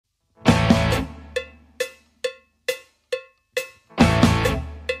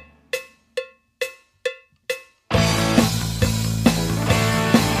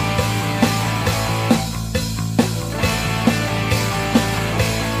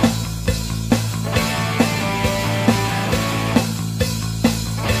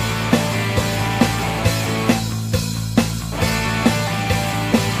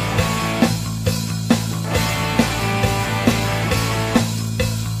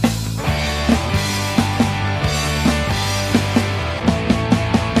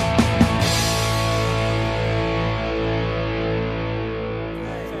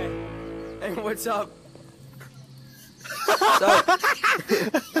what's up? What's up?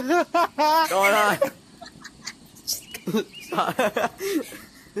 What's going on?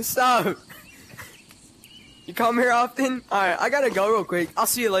 Stop. You come here often? Alright, I gotta go real quick. I'll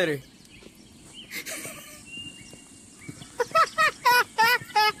see you later.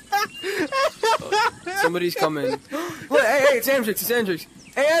 Somebody's coming. Look, hey, it's Amtrix, it's Amtrix.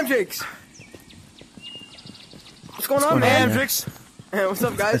 Hey, Amtrix! What's going on, man? Amtrix? Hey, what's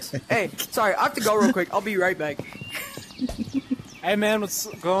up, guys? Hey, sorry, I have to go real quick. I'll be right back. Hey, man, what's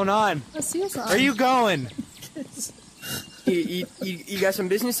going on? I'll see us on. Where are you going? You got some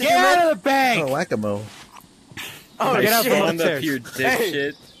business to do, Get man? out of the bank! Oh, whack-a-mole. Oh, Get out shit. from Stand up, upstairs. you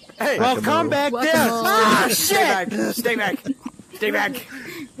dipshit. Hey, Well, Whack-a-mole. come back down! Whack-a-mole. Ah, stay shit! back. Stay back. Stay back.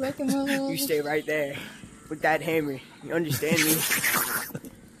 Whack-a-mole. You stay right there with that hammer. You understand me?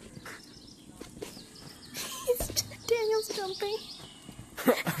 Daniel's jumping.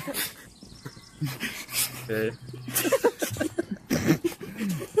 Okay.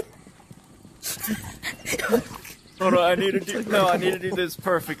 Hold on, I need to do. No, I need to do this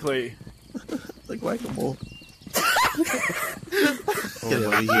perfectly. Like whack-a-mole. Get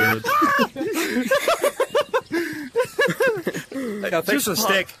over here. Just a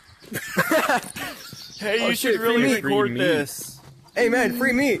stick. Hey, Oh, you shit, should really free meat. record Free meat. this. Hey, man,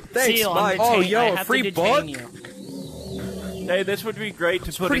 free meat. Thanks, Seal, bye. I'm Oh, detain- yo, I a have free to detain book? you. Hey, this would be great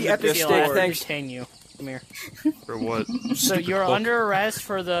to put pretty in the epic Seal, I have stick, to thanks. detain you. Come here. For what? So you're under arrest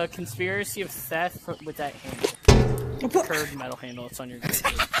for the conspiracy of theft with that handle. Curved metal handle. It's on your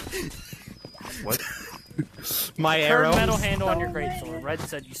What? My curved arrow. metal handle on your greatsword. Red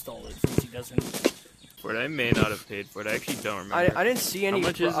said you stole it since he doesn't. For it, I may not have paid for it. I actually don't remember. I didn't see any How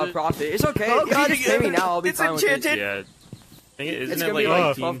much is it? profit. It's okay. Oh, If you just pay me now, I'll be it's fine with it. enchanted. Yeah. I think It's isn't it gonna like be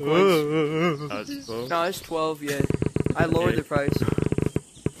like 18? 12 coins. Oh, it's 12? No, it's 12, yeah. I lowered the price.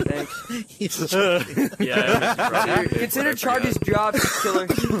 Thanks. Yeah, I meant to probably pay for Consider it, I charges forgot. dropped, killer.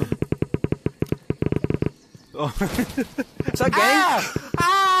 Oh. What's up, gang?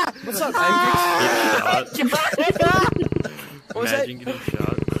 What's up, Amtrix? Get shot. What was that? Imagine getting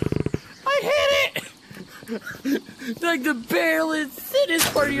shot. I hit it. Like the barely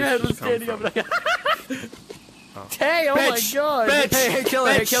thinnest part of your head was standing up. Like, hey, oh my Bitch! god! Bitch! Hey,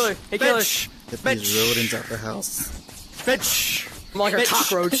 killer, hey, killer, hey, killer. Bitch! Get these rodents out the house. Bitch! I'm like a Bitch.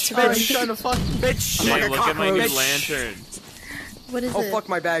 cockroach. Oh, he's trying to fuck me. Bitch! Hey, like a look at my new cockroach. lantern. What is Oh, it? fuck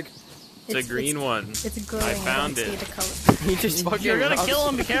my bag. It's a green one. It's glowing. I found don't it. see the color. He just fucking You're gonna kill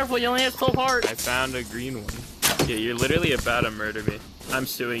him. Be careful. You only have 12 hearts. I found a green one. Yeah, you're literally about to murder me. I'm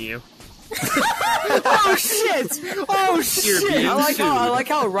suing you. Oh shit! Oh shit! being I like sued.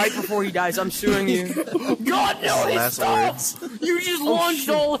 how right before he dies, I'm suing you. God, no, his Last stuff! words. You just launched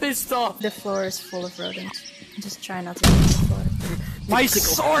all of his stuff. The floor is full of rodents. Just try not to hit the floor. My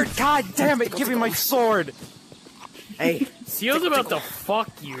sword! God damn it! Give me my sword! Hey, Seal's about to fuck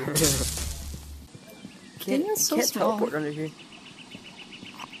you. Daniel's so small. teleport under here.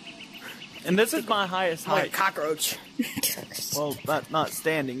 And this is my highest I'm like a height. cockroach. Well, not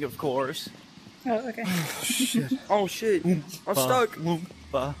standing, of course. Oh, okay. Oh shit! I'm stuck.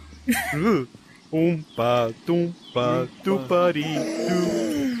 Oompa. Oompa, doompa,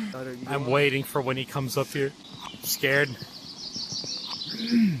 doompa-dee-doo. I'm waiting for when he comes up here. Scared.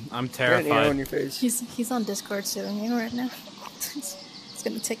 I'm Got an arrow in terrified. your face. He's on Discord suing you right now. It's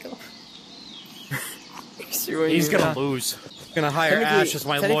gonna take over. Suing He's you. gonna lose. Gonna hire Technically- Ash as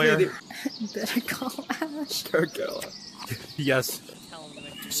my technically lawyer. the- Better call Ash. Go. Yes.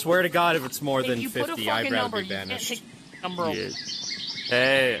 Swear to God, if it's more If than you put a 50, I'd fucking rather number, be you can't banished. take number of Yeah.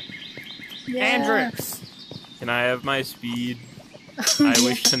 Hey, Yeah. Andrix. can I have my speed? I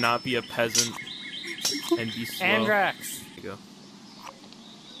wish to not be a peasant and be slow. Andrax. There you go.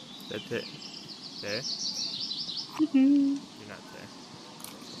 That's it. There? Mhm. You're not there.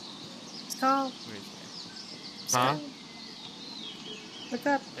 It's called. Where's Huh? Look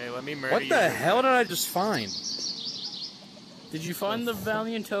up. there? Hey, let me murder What you. the hell did I just find? Did you find the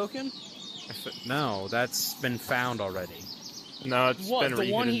Valiant token? No, that's been found already. No, it's What, been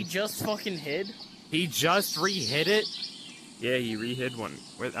the one rehidden. he just fucking hid? He just re-hit it? Yeah, he rehid one.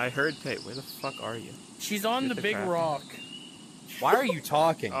 I heard Tay. Where the fuck are you? She's on Get the the big crap. rock. Why are you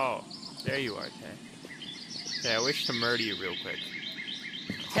talking? Oh, there you are, Tay. Yeah, I wish to murder you real quick.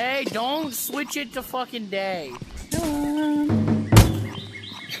 Hey, don't switch it to fucking day.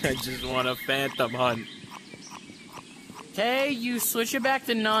 I just want a phantom hunt. Hey, you switch it back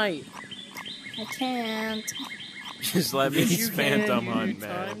to night. I can't. Just let me Yes, you phantom can. hunt, Your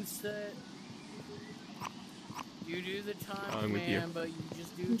man. time set. You do the time I'm with you. command, but you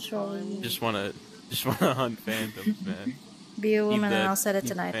just do Control time. you. Just wanna hunt phantoms, man. Be a Need woman the- and I'll set it need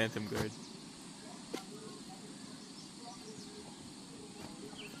the tonight. Phantom guard.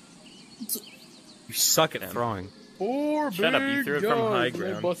 You suck at throwing. Shut up, you threw it from high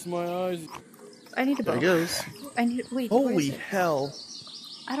ground. Bust my eyes. I need a bow. There he goes. I need. Wait. where Holy is it? hell.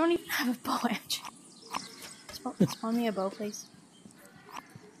 I don't even have a bow, MJ. Spawn me a bow, please.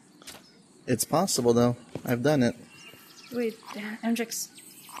 It's possible, though. I've done it. Wait, MJX.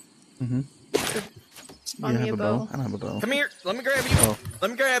 Mm-hmm. Spawn You me have a a bow? bow. I don't have a bow. Come here. Let me grab you. Oh.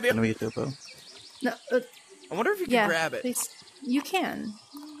 Let me grab you. Let me get you a bow. No. I wonder if you can Yeah. grab it. Please. You can.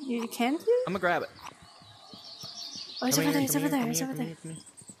 You can do? I'm gonna grab it. Oh, it's over there. It's over there. It's over there.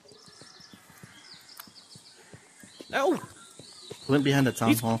 No! Went behind the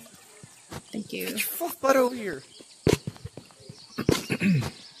town hall. Thank you. Fuck butt over here.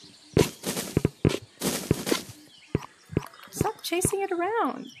 Stop chasing it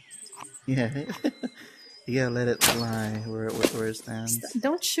around. Yeah. You gotta let it fly where it stands.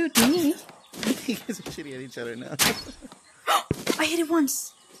 Don't shoot me. You guys are shooting at each other now. I hit it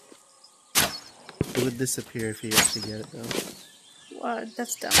once. It would disappear if you actually get it, though. What?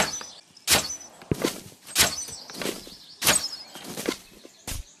 That's dumb.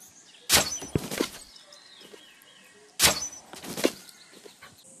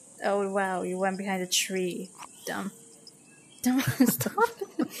 Oh wow, you went behind a tree. Dumb. Dumb. Stop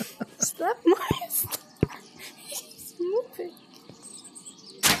it. Stop my He's moving.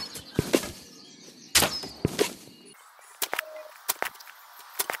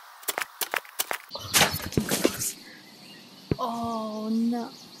 Oh no.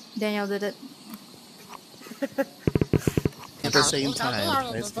 Daniel did it. At the same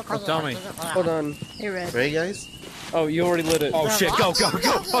time. Right? Tell me. Hold on. Hey, Red. Right, guys? Oh, you already lit it. Oh shit, go, go,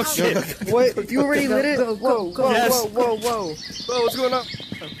 go. Oh shit. What? You already lit it? Go, go, Whoa, go. whoa, Yes. whoa, whoa, whoa. Whoa, what's going on?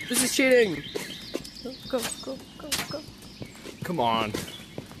 This is cheating. Go, go, go, go. Come on.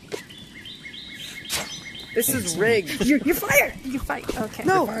 This is rigged. You fire! You fight. Okay.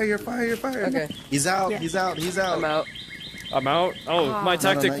 No. You're fired. Okay, He's out, Yeah. he's out. I'm out. I'm out. Oh, my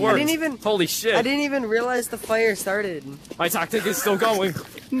tactic no, you- worked. I didn't even- Holy shit. I didn't even realize the fire started. My tactic is still going.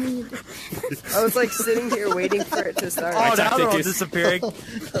 I was like sitting here waiting for it to start. My Oh, now they're tactic all is disappearing.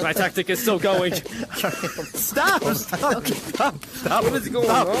 My tactic is still going. Stop! Stop! Stop! Stop! What is going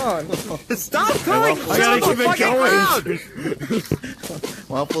on? Stop going! I gotta keep it going.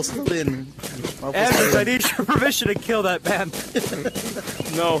 Waffle's still in. Waffle's Evans, still I in. need your permission to kill that man.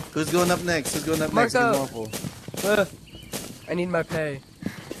 No. Who's going up next? Who's going up Mark next? Give up. Waffle. I need my pay.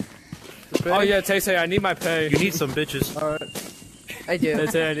 Oh yeah, Tay Tay, I need my pay. You need some bitches. Alright. I do. Tay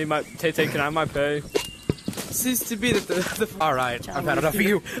Tay, I need my Tay Tay. Can I have my pay? Seems to be that the Alright, I've had enough of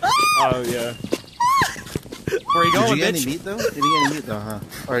you. Oh yeah. Where you Did going, you get any bitch? meat, though? Did you get any meat, though, huh?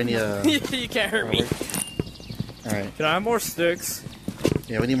 Or any, You can't hurt me. Alright. Can I have more sticks?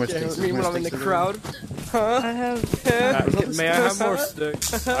 Yeah, we need more Can't sticks. hurt me when More I'm in the sticks crowd. I have. May I have more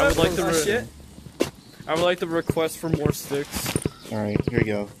sticks? I would like to. Oh, shit. I would like to request for more sticks. Alright, here we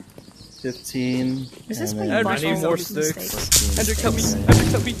go. 15. Is this and my then I need more mistakes? sticks. Andrew, help me. 14. Andrew,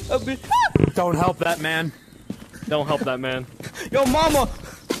 help me. Help me. Don't help that man. Don't help that man. Yo, mama.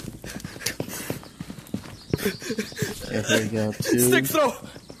 Yeah, here we go. 2. Stick throw.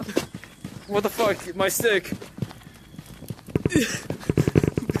 What the fuck? My stick.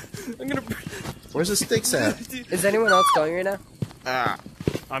 I'm gonna. Where's the sticks at? Is anyone else going right now?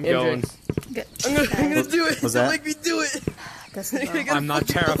 I'm Andrew. going. Good. I'm gonna do it. Was Don't that? make me do it. That's not wrong. I'm not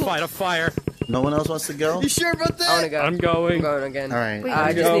terrified of fire. No one else wants to go? You sure about that? I wanna go. I'm I'm going. going again. Alright. Wait,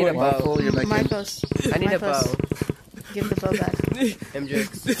 I just need a bow. Waffle, you're My making... bows. I need My a bow. bows. Give the bow back.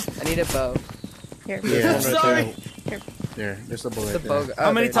 MJ, I need a bow. Here. Yeah, I'm sorry. There, there's the bullet The bow. there.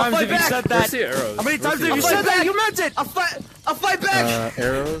 How many times have you said Where's that? the arrows? How many times Where's have you the- said that? You meant it! I'll fight back.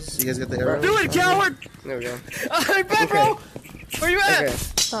 Arrows? You guys got the arrows? Do it, coward! There we go. I'm back, bro! Where you at? Okay.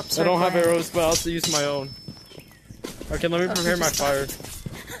 Stop. I Sorry, don't have Brian. arrows, but I'll also use my own. Okay, let me prepare my fire.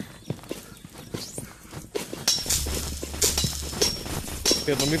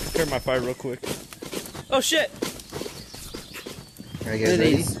 Good, let me prepare my fire real quick. Oh shit! Are you guys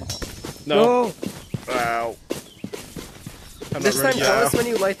ready? No. Wow. I'm This not time, ready. tell us when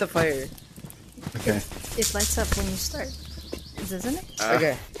you light the fire. Okay. It lights up when you start. Doesn't it?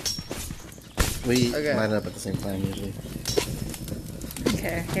 Okay. We Okay. line up at the same time usually.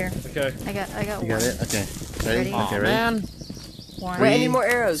 Okay. Here. Okay. I got You one. got it? Okay. Ready? Ready? Okay, ready? One. Wait, I need more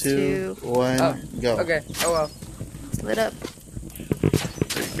arrows. 2, 1, Oh, go. Okay. Oh well. It's lit up.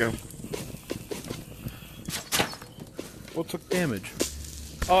 There you go. What took damage?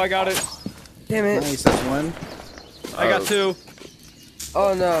 Oh, I got it. Damn it. Nice, that's 1. I got 2.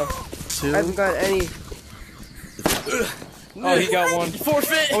 Oh no. 2. I haven't got any. Oh, he got 1.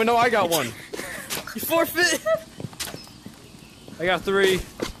 Forfeit. Oh, no, I got 1. You forfeit. I got 3.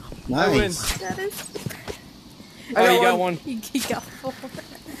 Nice. That is. Oh, you got one. He got 4.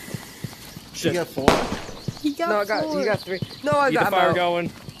 You got 4? He got No, 4. you got 3. No, I Get got. the fire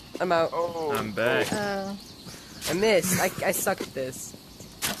going. I'm out. Oh, I'm back. Oh, I missed. I suck at this.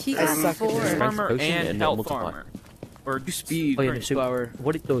 he I got suck at 4. this. Farmer potion and and health multiply. farmer. Or do speed. Oh yeah, Current so power.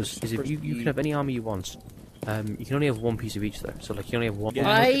 what it does is For if you can speed. have any armor you want, you can only have one piece of each there. So like you only have one.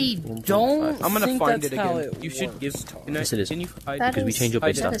 I don't I'm gonna think find that's it how again. it You should works, give. Tom. Yes, it is. Can you hide That Because we is- change your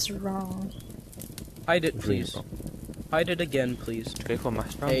base That stat. is wrong. Hide it, Completely please. wrong. Hide it again, please. To go for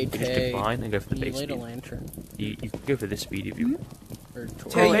master, Hey, you can just Tay, decline and go for the Can you base light a speed. lantern? You can go for this speed if you. Or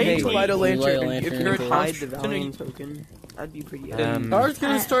torch? Hey, Hey, hey, Tay, light a can you light a lantern. If lantern you could and hide the torch? Valiant token, that'd be pretty. Tar's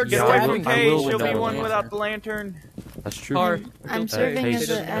gonna start Yeah, stabbing I will people with with that a one lantern. without the lantern. That's true. Tar. I'm serving Hey, as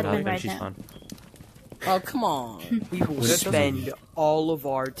she's- an admin right she's now. fine. Oh, come on. We will That spend all of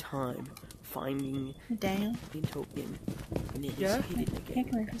our time finding Daniel. the token, and it is Yeah? hidden Yeah, again,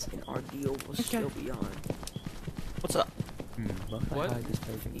 come here. and our deal will still be on. What's up? What?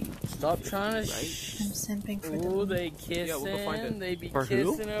 Stop trying to I'm simping for the Ooh, woman. they kissing. Yeah, we'll go find it. They be For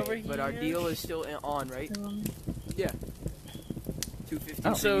who? kissing over here. But our deal is still on, right? The woman. 250.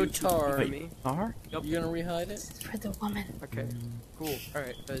 Oh. for So, you, 250 Tar. for me. Tar? You gonna rehide it? For the woman. Okay, cool. All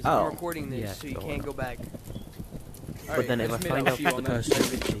right, because Oh. I'm recording this, Yeah, so you don't can't worry. go back. But then if I find out that the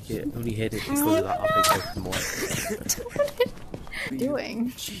person only hit it because of that, I'll take them more.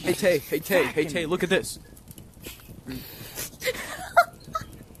 Doing. Hey Tay, hey Tay, hey Tay, look at this.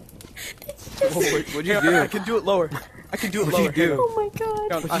 What'd you do? I can do it lower. I can do it lower. Oh my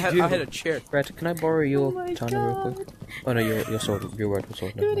god. I had a chair. Red, can I borrow your Oh my katana real quick? Oh no, your sword, your red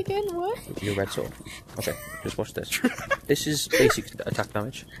sword. Do never it mind. again, what? Your red sword. Okay, just watch this. This is basic attack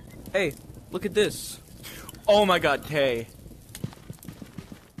damage. Hey, look at this. Oh my God, Tay.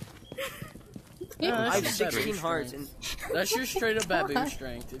 I have That's 16 baboon hearts, strength. and That's your straight up baboon Why?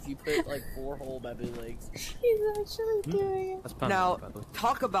 strength. If you put like 4 whole baboon legs. He's actually doing it. That's now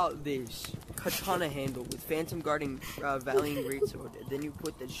talk about this katana handle with Phantom Guarding Valiant Greatsword. Then you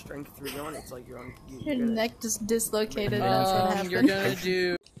put the Strength 3 on. It's like you're on. Your neck just dislocated. That's what happened. You're gonna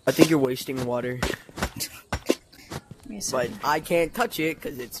do. I think you're wasting water, Give me a but second. I can't touch it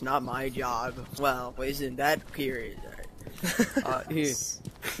because it's not my job. Well, isn't that period? Here.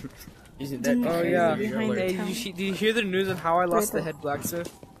 Isn't that? Oh, yeah. Behind the Hey, town. did you hear the news on how I lost the head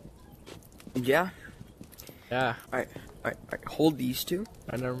blacksmith? Yeah. Yeah. Alright. Hold these two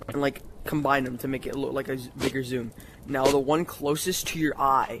I never. and like combine them to make it look like a bigger zoom. Now the one closest to your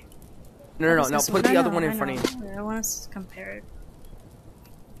eye. No. Now put the other one in front of you. I want us to compare it.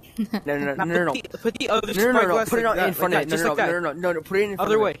 No. Put the other. No. Put it out in front of it. Just like that. No. Put it in front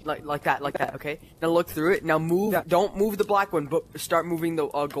Other of way. it. Like that. Okay. Now look through it. Now move. Yeah. Don't move the black one, but start moving the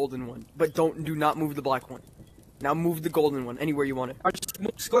golden one. But do not move the black one. Now move the golden one anywhere you want it.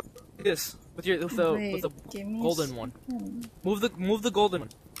 Just go like this with the Wait, give me a golden one. second. Move the golden one.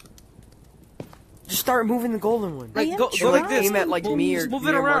 Just start moving the golden one. I am go trying. like this. Aim at like me or Move me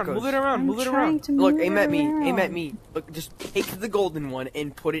it or around. Marcos. Move it around. I'm Move it trying around. to Look, move aim it at me. around. Aim at me. Look, just take the golden one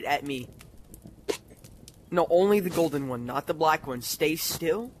and put it at me. No, only the golden one, not the black one. Stay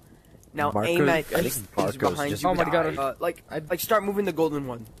still. Now Marcos- aim at I think he's Marcos behind just you. Oh my God. Like start moving the golden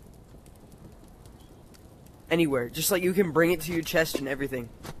one. Anywhere, just like you can bring it to your chest and everything.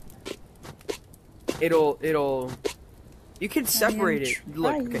 It'll. You can separate it.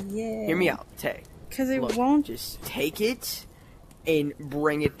 Look, okay. Hear me out, Tay. Because it Look, won't. just take it and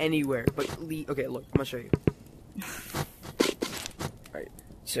bring it anywhere. But okay, look, I'm gonna show you. Alright,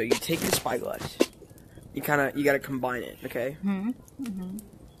 so you take the spyglass. You gotta combine it, okay?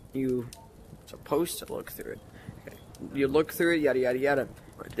 You supposed to look through it. Okay. You look through it, yada yada yada.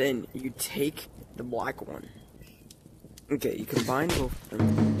 But then you take the black one. Okay, you combine both of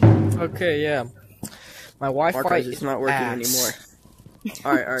them. Okay, yeah. My Wi-Fi Marcos, is it's not working anymore.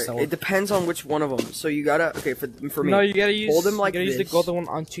 Alright. So- It depends on which one of them. So you gotta, okay, for me. No, you gotta use. Hold them like you gotta use the this. golden one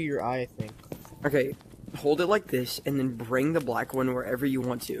onto your eye. I think. Okay, hold it like this, and then bring the black one wherever you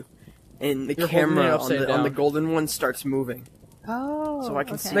want to. And the You're holding it camera upside on the down. golden one starts moving. Oh. So I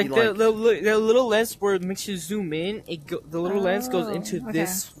can okay. see- Like like- the little lens where it makes you zoom in, the little lens goes Oh, into okay.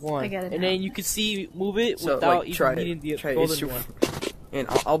 this one, I get it and now. then you can see move it So without like, try even needing the it. Try it. golden It's one. And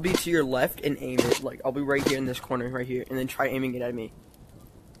I'll be to your left and aim it. Like I'll be right here in this corner, right here, and then try aiming it at me.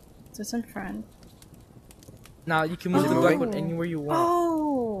 So it's in front. Now you can move the Oh. black one anywhere you want.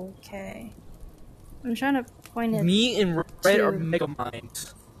 Oh, okay. I'm trying to point it. Me and Red are to- mega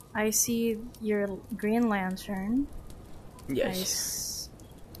minds. I see your green lantern. Yes. Nice.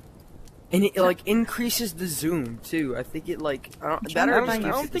 And it like increases the zoom too. I think it like that trying or to just find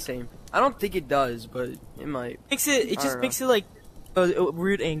keeps out. it the same. I don't think it does, but it might. It I just don't makes it like A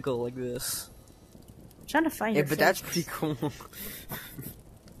weird angle like this. I'm trying to find Yeah, your but face. that's pretty cool.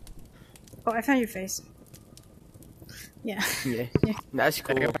 Oh, I found your face. Yeah. Yeah, that's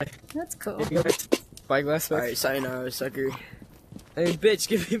cool. That's cool. Spyglass back. Alright, sayonara, sucker. Hey, bitch,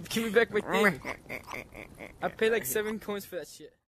 give me back my thing. I paid like 7 coins for that shit.